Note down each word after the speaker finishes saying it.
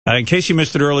In case you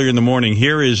missed it earlier in the morning,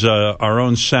 here is our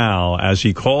own Sal as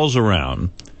he calls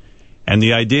around. And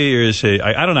the idea is,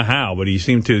 I don't know how, but he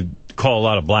seemed to call a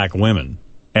lot of black women,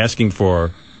 asking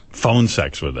for phone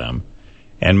sex with them.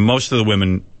 And most of the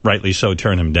women, rightly so,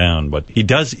 turn him down. But he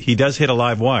does hit a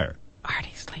live wire.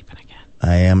 Artie's sleeping again.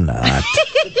 I am not.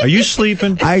 Are you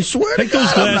sleeping? I swear Take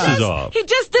those glasses off. He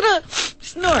just did a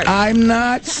snort. I'm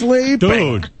not sleeping.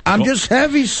 Dude. I'm just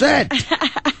heavy set.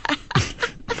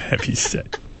 Heavy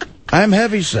set. I'm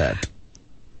heavy set.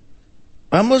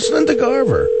 I'm listening to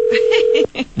Garver.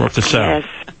 We're up to Sal. Yes.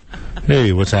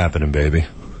 Hey, what's happening, baby?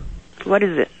 What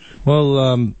is it?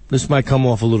 Well, this might come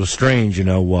off a little strange, you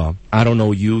know. I don't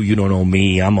know you, you don't know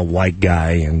me. I'm a white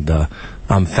guy, and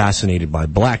I'm fascinated by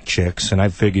black chicks. And I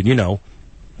figured, you know,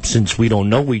 since we don't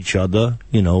know each other,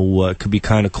 you know, it could be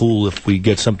kind of cool if we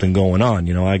get something going on.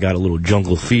 You know, I got a little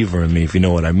jungle fever in me, if you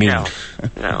know what I mean.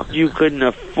 No. You couldn't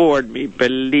afford me,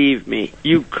 believe me.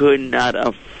 You could not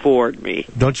afford me.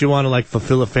 Don't you want to, like,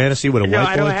 fulfill a fantasy with a white boy? No,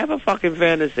 I don't have a fucking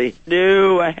fantasy.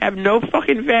 No, I have no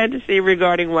fucking fantasy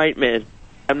regarding white men.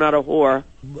 I'm not a whore.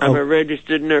 I'm a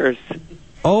registered nurse.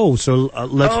 Oh, so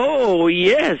let's... Oh,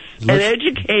 yes. An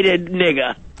educated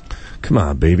nigga. Come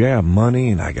on, baby. I have money,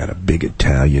 and I got a big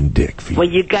Italian dick for you. Well,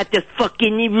 you got the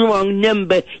fucking wrong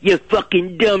number, you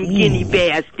fucking dumb guinea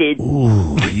bastard.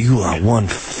 Ooh, you are one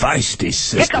feisty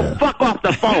sister. Get the fuck off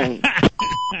the phone.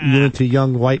 You into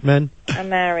young white men? I'm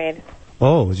married.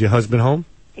 Oh, is your husband home?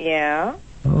 Yeah.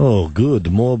 Oh, good.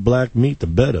 The more black meat, the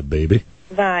better, baby.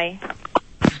 Bye.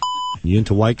 You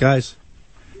into white guys?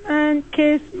 And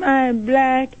kiss my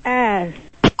black ass.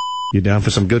 You down for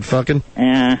some good fucking?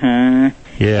 Uh-huh.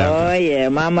 Yeah. Oh, yeah.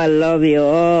 Mama love you.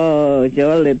 Oh,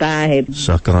 all the time.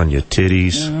 Suck on your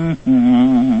titties.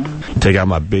 Mm-hmm. Take out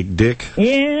my big dick.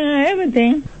 Yeah,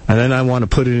 everything. And then I want to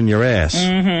put it in your ass.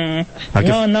 Mm-hmm.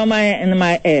 No, in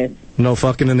my ass. No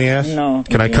fucking in the ass? No.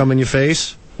 Can I come in your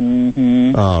face?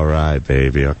 Mm-hmm. All right,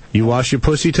 baby. You wash your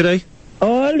pussy today?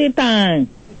 All the time.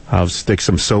 I'll stick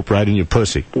some soap right in your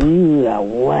pussy. Ooh, I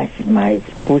wash my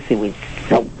pussy with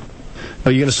soap.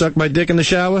 Are you going to suck my dick in the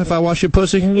shower if I wash your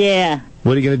pussy? Yeah.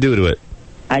 What are you going to do to it?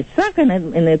 I suck in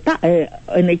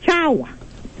the shower.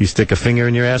 You stick a finger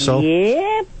in your asshole?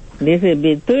 Yep. This is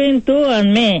between two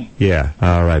and me. Yeah.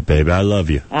 All right, baby. I love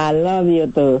you. I love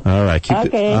you, too. All right.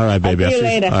 Okay. All right, baby. I'll see you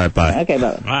later. All right, bye. Okay,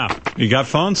 bye. Wow. You got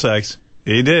phone sex.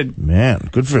 He did. Man,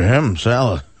 good for him,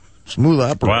 Sal. Smooth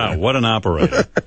operator. Wow, what an operator.